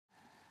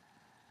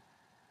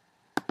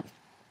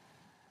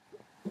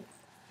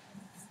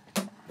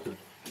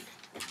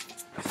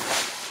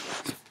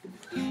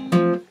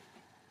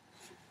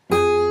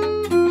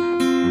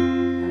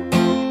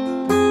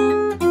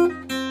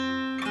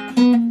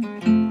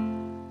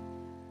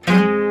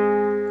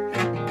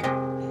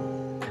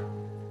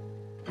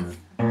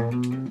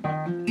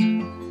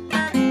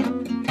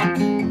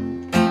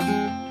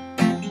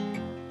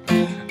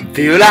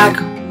Feel like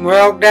a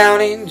broke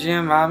down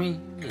engine, mommy.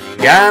 Ain't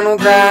got no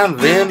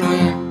driving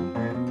wheel.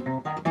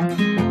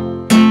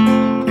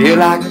 Feel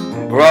like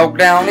a broke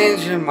down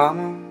engine,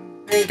 mama.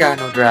 Ain't got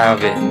no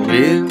driving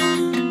wheel.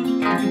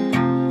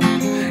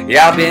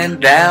 Yeah, I've been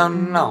down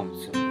and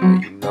lonesome,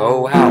 but you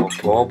know how a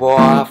poor boy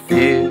I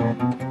feel.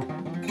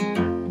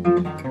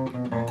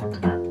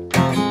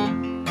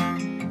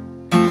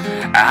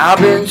 I've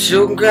been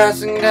shooting,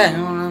 crashing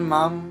down,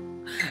 mama,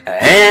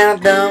 and I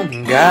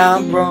done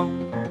got broke.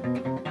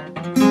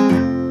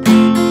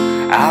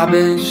 I've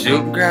been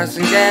shooting,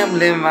 crashing,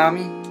 gambling,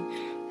 mommy,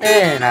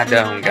 and I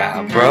done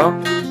got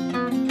broke.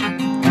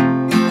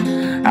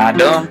 I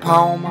done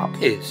pawned my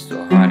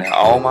pistol, honey,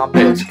 all my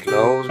best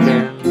clothes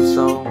been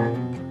sold.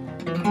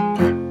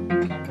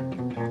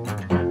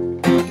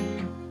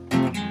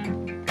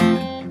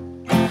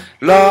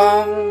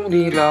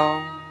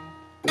 Lo-dee-lo,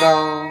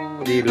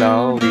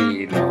 lo-dee-lo,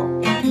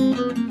 dee-lo.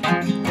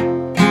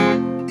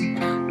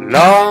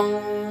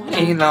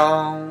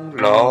 Lo-dee-lo,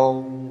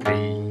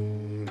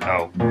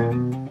 lo-dee-lo.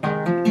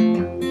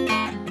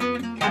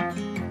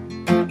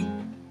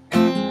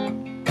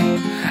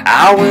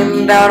 I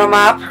went down to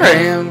my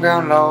praying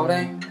ground, Lord,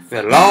 and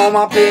fell on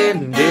my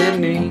bended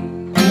knee.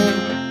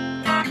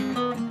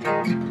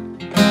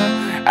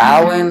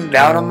 I went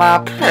down to my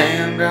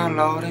praying ground,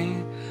 Lord,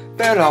 and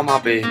fell on my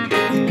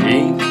bended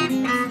knee.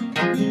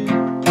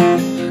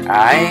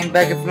 I ain't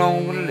begging for no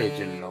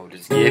religion, Lord,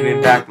 just give me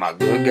back my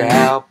good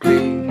gal,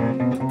 please.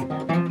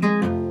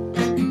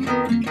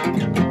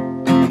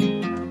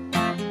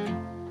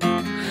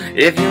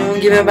 If you don't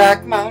give me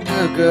back my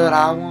good girl,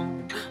 I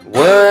won't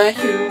worry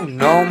you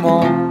no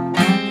more.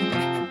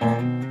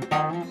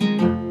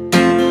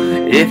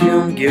 If you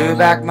don't give me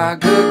back my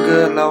good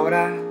girl, Lord,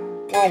 I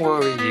won't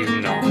worry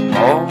you no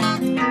more.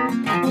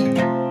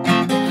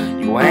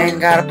 You ain't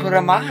gotta put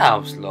in my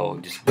house,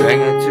 Lord, just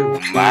bring it to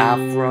my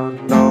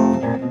front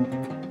door.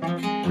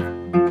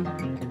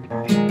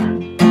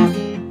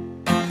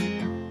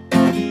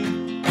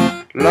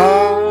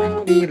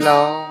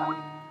 Lo-dee-lo,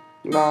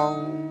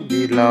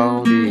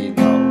 lo-dee-lo,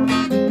 dee-lo.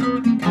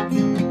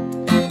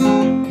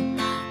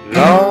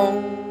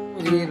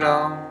 Lo-dee-lo,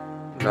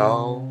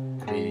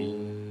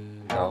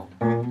 lo-dee-lo.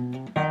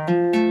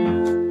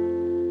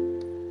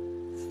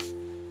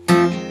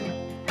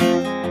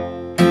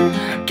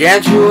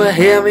 Can't you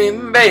hear me,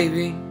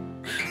 baby,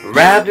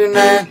 rapping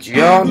at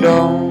your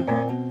door?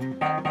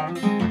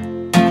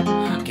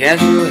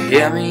 Can't you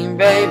hear me,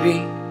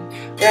 baby,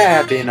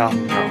 rapping on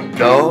your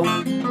door?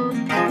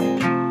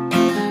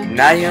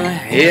 Now you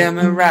hear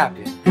me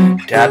rapping,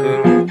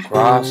 tapping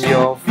across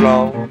your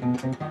floor.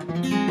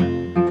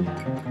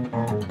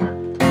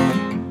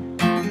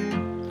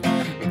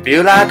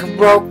 Feel like a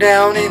broke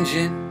down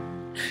engine,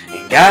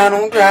 ain't got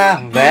no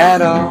drive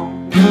at all.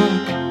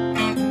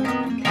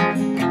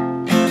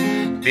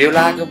 Feel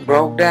like a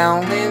broke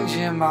down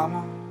engine,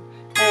 mama,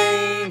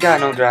 ain't got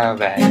no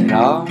drive at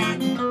all.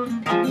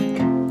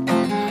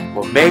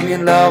 Well, make me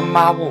love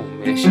my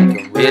woman, she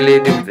can really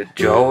do the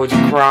Georgia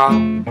crawl.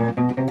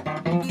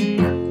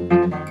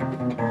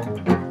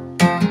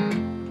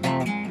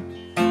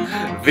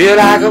 Feel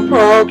like a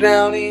broke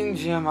down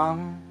engine,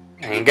 mama,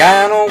 ain't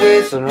got no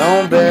whistle,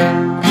 no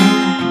bell.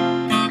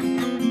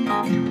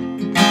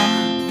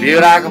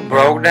 Feel like a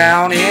broke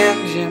down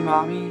engine,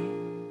 mommy,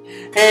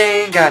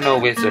 ain't got no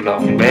whistle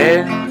or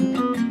bell.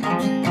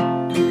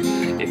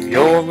 If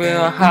you're a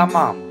real hot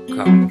mama,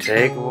 come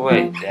take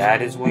away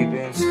daddy's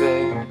weeping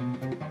spell.